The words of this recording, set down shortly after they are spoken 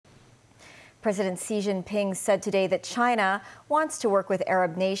President Xi Jinping said today that China wants to work with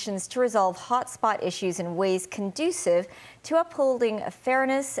Arab nations to resolve hotspot issues in ways conducive to upholding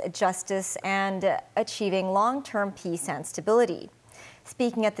fairness, justice, and achieving long-term peace and stability.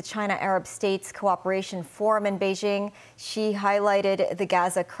 Speaking at the China-Arab States Cooperation Forum in Beijing, Xi highlighted the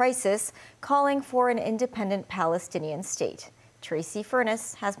Gaza crisis, calling for an independent Palestinian state. Tracy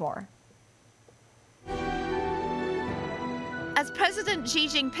Furness has more. As President Xi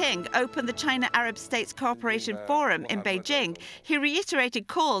Jinping opened the China-Arab States Cooperation Forum in Beijing, he reiterated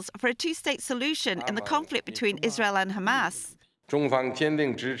calls for a two-state solution in the conflict between Israel and Hamas. 中方坚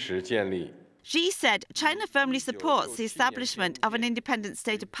定支持建立 Xi said China firmly supports the establishment of an independent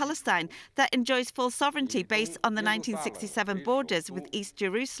state of Palestine that enjoys full sovereignty based on the 1967 borders with East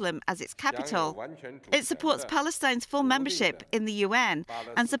Jerusalem as its capital. It supports Palestine's full membership in the UN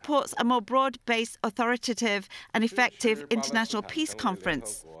and supports a more broad-based, authoritative and effective international peace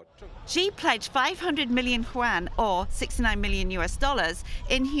conference. Xi pledged 500 million yuan, or $69 million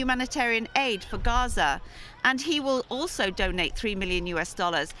in humanitarian aid for Gaza, and he will also donate $3 million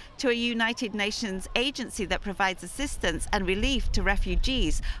to a United Nations agency that provides assistance and relief to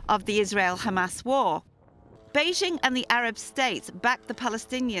refugees of the Israel-Hamas war. Beijing and the Arab states back the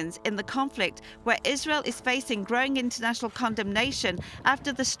Palestinians in the conflict, where Israel is facing growing international condemnation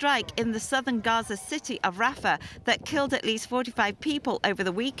after the strike in the southern Gaza city of Rafah that killed at least 45 people over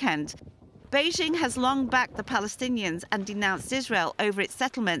the weekend. Beijing has long backed the Palestinians and denounced Israel over its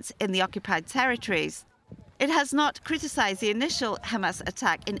settlements in the occupied territories. It has not criticized the initial Hamas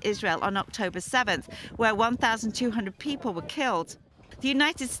attack in Israel on October 7th, where 1,200 people were killed. The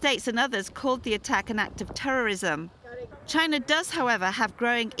United States and others called the attack an act of terrorism. China does, however, have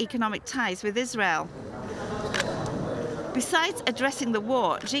growing economic ties with Israel. Besides addressing the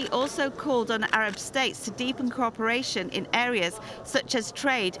war, Xi also called on Arab states to deepen cooperation in areas such as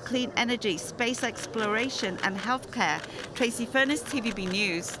trade, clean energy, space exploration and healthcare. Tracy Furness, TVB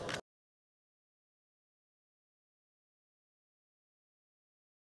News.